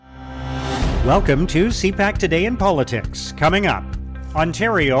Welcome to CPAC Today in Politics. Coming up,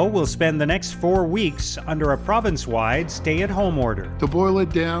 Ontario will spend the next 4 weeks under a province-wide stay-at-home order. To boil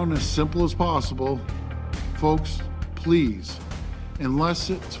it down as simple as possible, folks, please, unless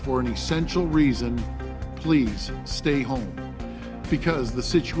it's for an essential reason, please stay home. Because the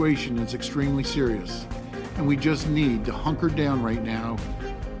situation is extremely serious, and we just need to hunker down right now.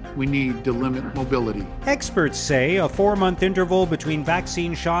 We need to limit mobility. Experts say a 4-month interval between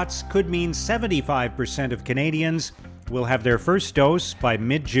vaccine shots could mean 75% of Canadians will have their first dose by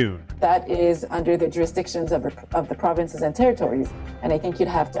mid-June. That is under the jurisdictions of the provinces and territories. And I think you'd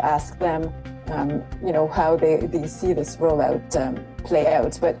have to ask them, how they see this rollout play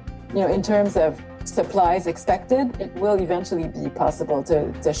out. But, in terms of supplies expected, it will eventually be possible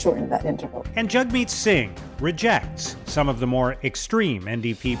to shorten that interval. And Jagmeet Singh rejects some of the more extreme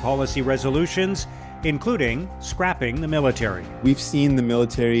NDP policy resolutions, including scrapping the military. We've seen the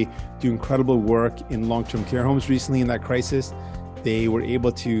military do incredible work in long-term care homes recently in that crisis. They were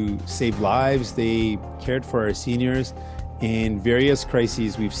able to save lives. They cared for our seniors. In various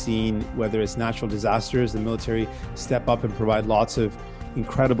crises we've seen, whether it's natural disasters, the military step up and provide lots of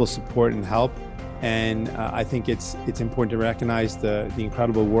incredible support and help. And I think it's important to recognize the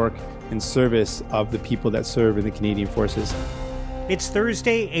incredible work and service of the people that serve in the Canadian Forces. It's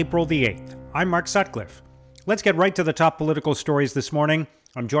Thursday, April the 8th. I'm Mark Sutcliffe. Let's get right to the top political stories this morning.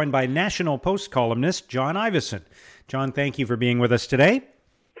 I'm joined by National Post columnist John Ivison. John, thank you for being with us today.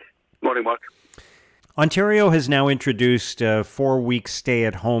 Morning, Mark. Ontario has now introduced a 4-week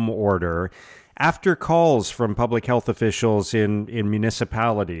stay-at-home order after calls from public health officials in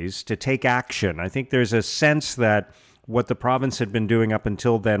municipalities to take action. I think there's a sense that what the province had been doing up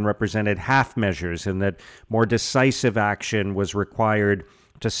until then represented half measures and that more decisive action was required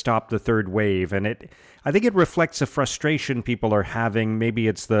to stop the third wave. And I think it reflects a frustration people are having. Maybe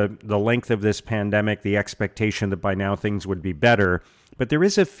it's the length of this pandemic, the expectation that by now things would be better. But there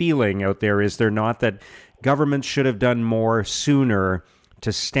is a feeling out there, is there not, that governments should have done more sooner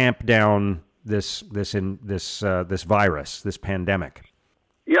to stamp down this virus, this pandemic?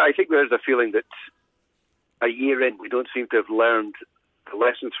 Yeah, I think there's a feeling that a year in, we don't seem to have learned the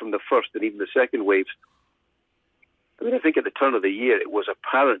lessons from the first and even the second waves. I think at the turn of the year, it was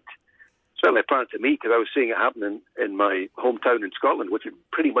apparent, certainly apparent to me, because I was seeing it happen in my hometown in Scotland, which had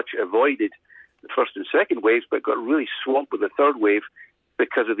pretty much avoided the first and second waves, but got really swamped with the third wave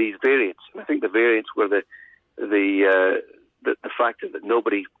because of these variants. And I think the variants were the factor that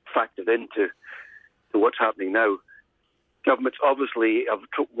nobody factored into what's happening now. Governments obviously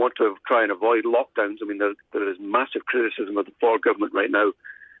want to try and avoid lockdowns. I mean, there is massive criticism of the Ford government right now,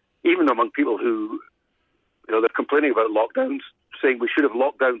 even among people who, they're complaining about lockdowns, saying we should have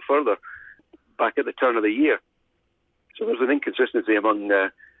locked down further back at the turn of the year. So there's an inconsistency among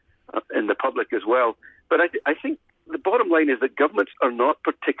in the public as well. But I think the bottom line is that governments are not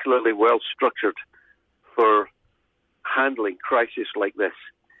particularly well structured for handling crisis like this.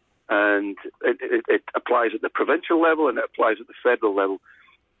 And it applies at the provincial level and it applies at the federal level.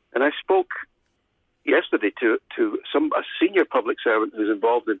 And I spoke yesterday to a senior public servant who's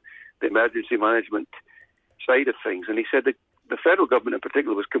involved in the emergency management side of things, and he said that the federal government in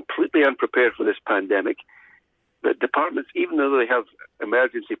particular was completely unprepared for this pandemic. That departments, even though they have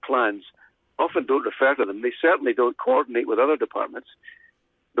emergency plans, often don't refer to them. They certainly don't coordinate with other departments.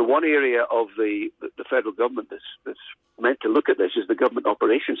 The one area of the federal government that's meant to look at this is the Government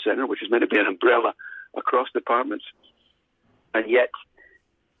Operations Centre, which is meant to be an umbrella across departments. And yet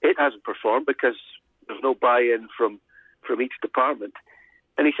it hasn't performed because there's no buy-in from each department.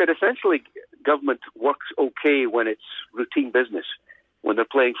 And he said essentially government works okay when it's routine business, when they're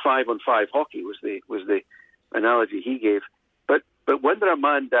playing 5-on-5 hockey was the analogy he gave. But when they're a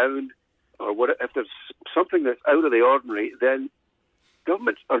man down, or if there's something that's out of the ordinary, then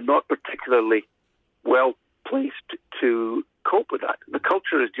governments are not particularly well placed to cope with that. The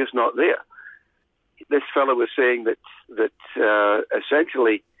culture is just not there. This fellow was saying that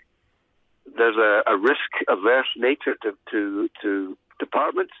essentially there's a risk-averse nature to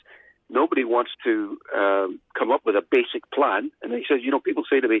departments. Nobody wants to come up with a basic plan. And he says, people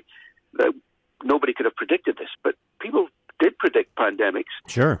say to me that nobody could have predicted this, but people did predict pandemics.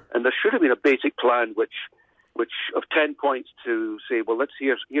 Sure. And there should have been a basic plan which of 10 points to say, well,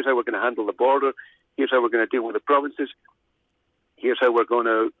 here's how we're going to handle the border. Here's how we're going to deal with the provinces. Here's how we're going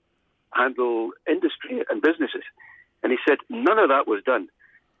to handle industry and businesses. And he said none of that was done.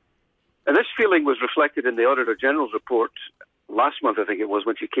 And this feeling was reflected in the Auditor General's report last month, I think it was,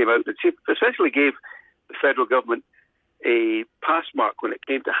 when she came out, that she essentially gave the federal government a pass mark when it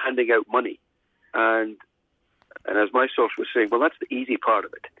came to handing out money. And as my source was saying, well, that's the easy part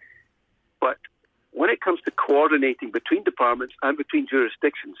of it. But when it comes to coordinating between departments and between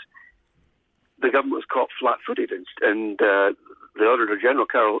jurisdictions, the government was caught flat-footed. And the Auditor General,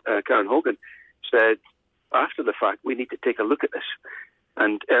 Karen Hogan, said after the fact, we need to take a look at this.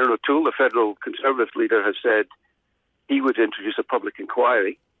 And Erin O'Toole, the federal Conservative leader, has said he would introduce a public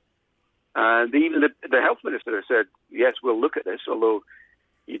inquiry. And even the health minister has said, yes, we'll look at this, although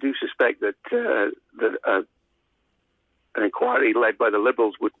you do suspect that an inquiry led by the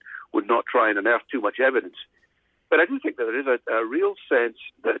Liberals would not try and unearth too much evidence. But I do think that there is a real sense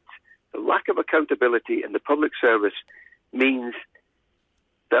that the lack of accountability in the public service means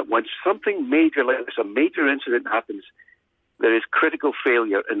that when something major like this, a major incident happens, there is critical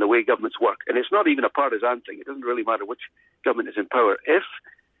failure in the way governments work. And it's not even a partisan thing. It doesn't really matter which government is in power. If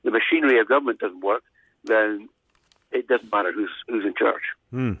the machinery of government doesn't work, then it doesn't matter who's in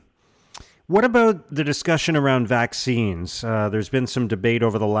charge. What about the discussion around vaccines? There's been some debate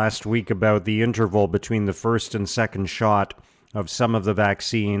over the last week about the interval between the first and second shot of some of the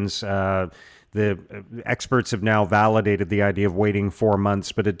vaccines. The experts have now validated the idea of waiting 4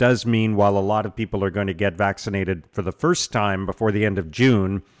 months, but it does mean while a lot of people are going to get vaccinated for the first time before the end of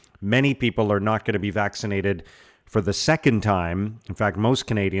June, many people are not going to be vaccinated for the second time. In fact, most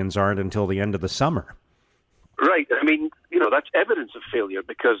Canadians aren't until the end of the summer. Right. I mean, that's evidence of failure,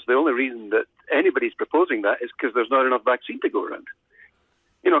 because the only reason that anybody's proposing that is because there's not enough vaccine to go around.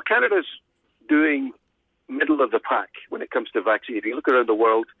 Canada's doing middle of the pack when it comes to vaccine. If you look around the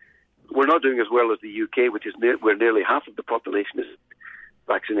world, we're not doing as well as the UK, which is where nearly half of the population is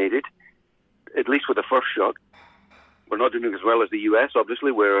vaccinated, at least with the first shot. We're not doing as well as the US,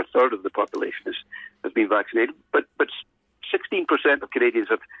 obviously, where a third of the population has been vaccinated. But 16% of Canadians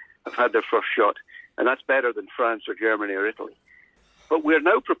have had their first shot, and that's better than France or Germany or Italy. But we're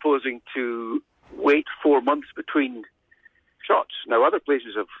now proposing to wait 4 months between shots. Now, other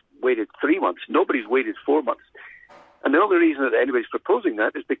places have waited 3 months. Nobody's waited 4 months. And the only reason that anybody's proposing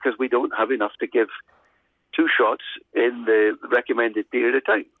that is because we don't have enough to give 2 shots in the recommended period of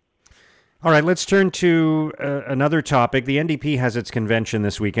time. All right, let's turn to another topic. The NDP has its convention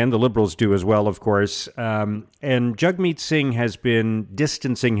this weekend. The Liberals do as well, of course. And Jagmeet Singh has been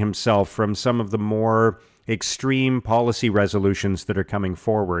distancing himself from some of the more extreme policy resolutions that are coming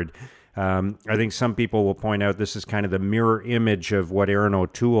forward. I think some people will point out this is kind of the mirror image of what Erin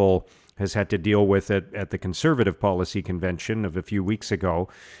O'Toole has had to deal with at the Conservative Policy Convention of a few weeks ago.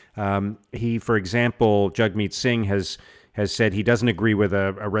 He, for example, Jagmeet Singh has said he doesn't agree with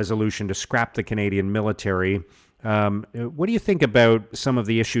a resolution to scrap the Canadian military. What do you think about some of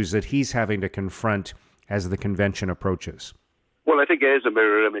the issues that he's having to confront as the convention approaches? Well, I think it is a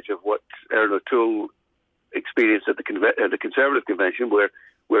mirror image of what Erin O'Toole experienced at the Conservative Convention, where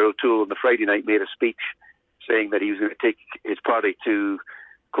O'Toole on the Friday night made a speech saying that he was going to take his party to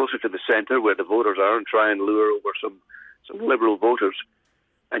closer to the centre where the voters are and try and lure over some Liberal voters.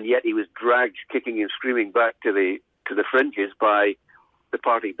 And yet he was dragged kicking and screaming back to the fringes by the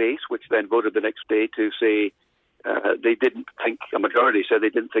party base, which then voted the next day to say they didn't think, a majority said they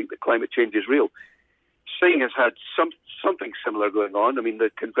didn't think that climate change is real. Singh has had something similar going on. I mean,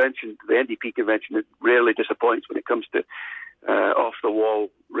 the convention, the NDP convention, it rarely disappoints when it comes to off-the-wall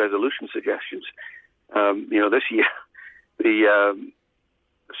resolution suggestions. This year, the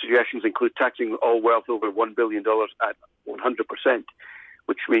suggestions include taxing all wealth over $1 billion at 100%,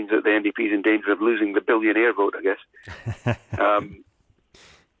 which means that the NDP is in danger of losing the billionaire vote, I guess.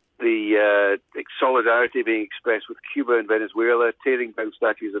 The solidarity being expressed with Cuba and Venezuela, tearing down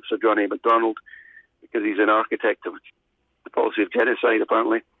statues of Sir John A. Macdonald because he's an architect of the policy of genocide,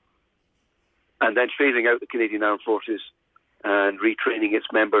 apparently. And then phasing out the Canadian Armed Forces and retraining its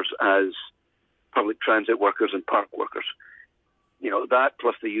members as public transit workers and park workers. That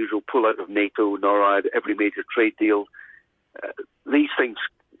plus the usual pull-out of NATO, NORAD, every major trade deal. These things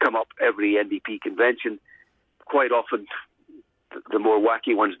come up every NDP convention. Quite often, the more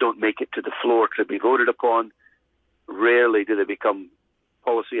wacky ones don't make it to the floor to be voted upon. Rarely do they become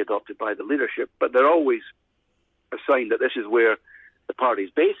policy adopted by the leadership, but they're always a sign that this is where the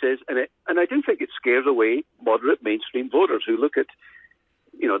party's base is, and I do think it scares away moderate mainstream voters who look at,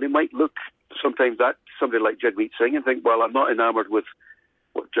 they might look sometimes at somebody like Jagmeet Singh and think, well, I'm not enamored with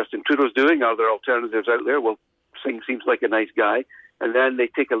what Justin Trudeau's doing. Are there alternatives out there? Well, Singh seems like a nice guy. And then they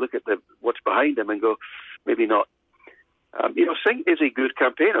take a look at what's behind him and go, maybe not. Singh is a good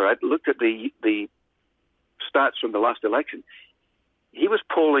campaigner. I looked at the stats from the last election. He was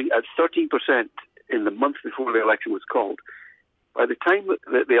polling at 13% in the month before the election was called. By the time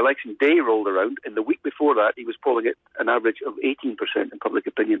the election day rolled around, in the week before that, he was polling at an average of 18% in public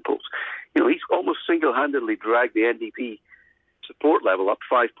opinion polls. He's almost single-handedly dragged the NDP support level up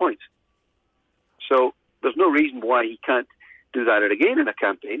 5 points. So there's no reason why he can't do that again in a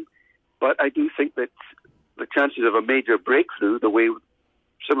campaign. But I do think that the chances of a major breakthrough, the way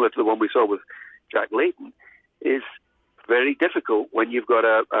similar to the one we saw with Jack Layton, is very difficult when you've got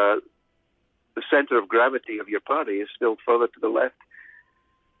the centre of gravity of your party is still further to the left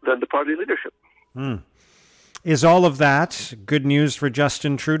than the party leadership. Is all of that good news for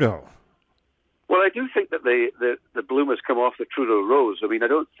Justin Trudeau? Well, I do think that the bloom has come off the Trudeau rose. I mean, I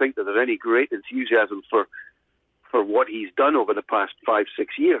don't think that there's any great enthusiasm for what he's done over the past 5-6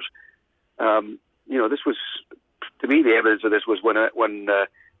 years. This was, to me, the evidence of this was when I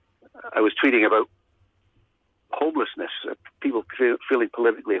was tweeting about homelessness, people feeling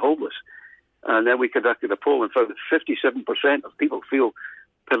politically homeless. And then we conducted a poll and found that 57% of people feel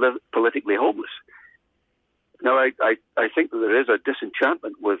politically homeless. Now, I think that there is a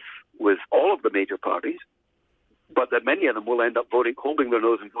disenchantment with all of the major parties, but that many of them will end up holding their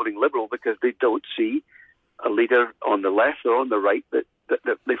nose and voting Liberal because they don't see a leader on the left or on the right that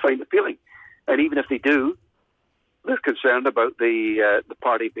they find appealing. And even if they do, they're concerned about the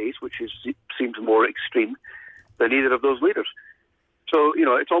party base, which seems more extreme than either of those leaders. So,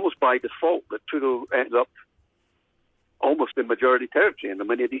 it's almost by default that Trudeau ends up almost in majority territory in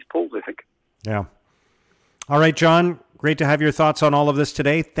many of these polls, I think. Yeah. All right, John, great to have your thoughts on all of this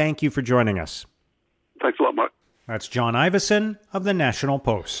today. Thank you for joining us. Thanks a lot, Mark. That's John Ivison of the National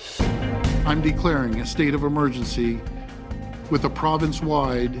Post. I'm declaring a state of emergency with a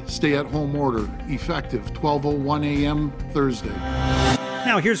province-wide stay-at-home order effective 12:01 a.m. Thursday.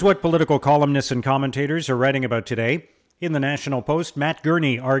 Now, here's what political columnists and commentators are writing about today. In the National Post, Matt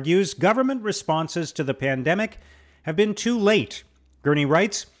Gurney argues government responses to the pandemic have been too late. Gurney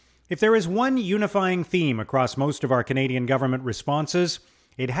writes, if there is one unifying theme across most of our Canadian government responses,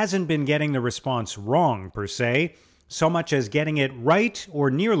 it hasn't been getting the response wrong, per se, so much as getting it right or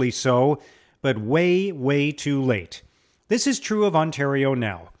nearly so, but way, way too late. This is true of Ontario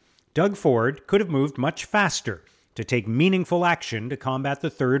now. Doug Ford could have moved much faster to take meaningful action to combat the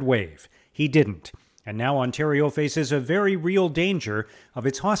third wave. He didn't. And now Ontario faces a very real danger of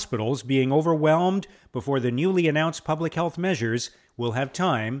its hospitals being overwhelmed before the newly announced public health measures will have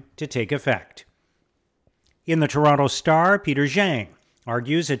time to take effect. In the Toronto Star, Peter Zhang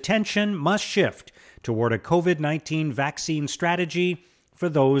argues attention must shift toward a COVID-19 vaccine strategy for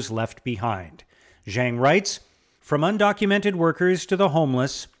those left behind. Zhang writes, from undocumented workers to the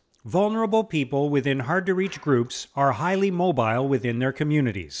homeless, vulnerable people within hard-to-reach groups are highly mobile within their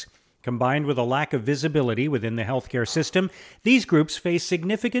communities. Combined with a lack of visibility within the healthcare system, these groups face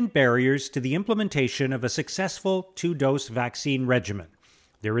significant barriers to the implementation of a successful 2-dose vaccine regimen.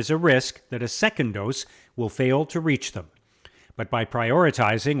 There is a risk that a second dose will fail to reach them. But by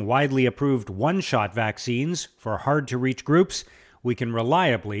prioritizing widely approved one-shot vaccines for hard-to-reach groups, we can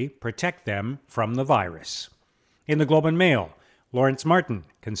reliably protect them from the virus. In the Globe and Mail, Lawrence Martin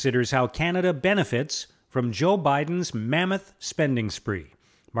considers how Canada benefits from Joe Biden's mammoth spending spree.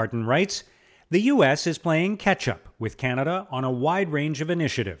 Martin writes, the U.S. is playing catch-up with Canada on a wide range of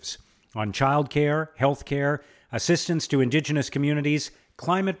initiatives on childcare, healthcare, assistance to Indigenous communities,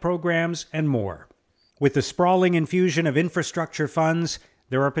 climate programs, and more. With the sprawling infusion of infrastructure funds,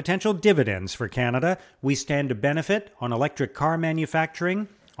 there are potential dividends for Canada. We stand to benefit on electric car manufacturing,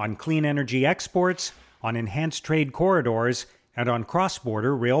 on clean energy exports, on enhanced trade corridors, and on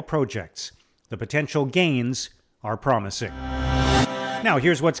cross-border rail projects. The potential gains are promising. Now,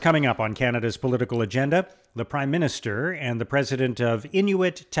 here's what's coming up on Canada's political agenda. The Prime Minister and the President of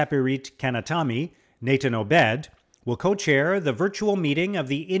Inuit Tapiriit Kanatami, Nathan Obed, will co-chair the virtual meeting of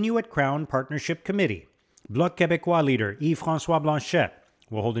the Inuit Crown Partnership Committee. Bloc Québécois leader Yves-François Blanchet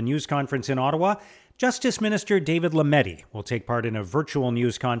will hold a news conference in Ottawa. Justice Minister David Lametti will take part in a virtual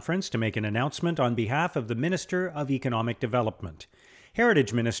news conference to make an announcement on behalf of the Minister of Economic Development.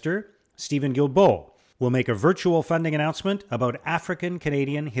 Heritage Minister Stephen Guilbeault will make a virtual funding announcement about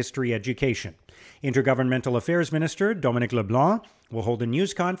African-Canadian history education. Intergovernmental Affairs Minister Dominic LeBlanc will hold a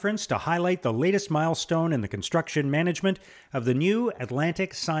news conference to highlight the latest milestone in the construction management of the new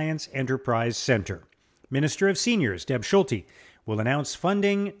Atlantic Science Enterprise Centre. Minister of Seniors Deb Schulte will announce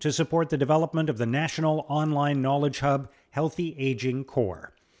funding to support the development of the National Online Knowledge Hub Healthy Aging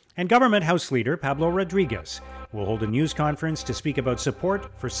Core. And Government House Leader Pablo Rodriguez will hold a news conference to speak about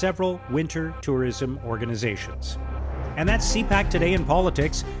support for several winter tourism organizations. And that's CPAC Today in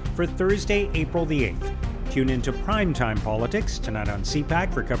Politics for Thursday, April the 8th. Tune into Primetime Politics tonight on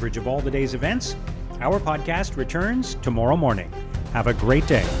CPAC for coverage of all the day's events. Our podcast returns tomorrow morning. Have a great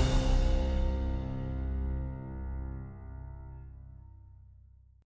day.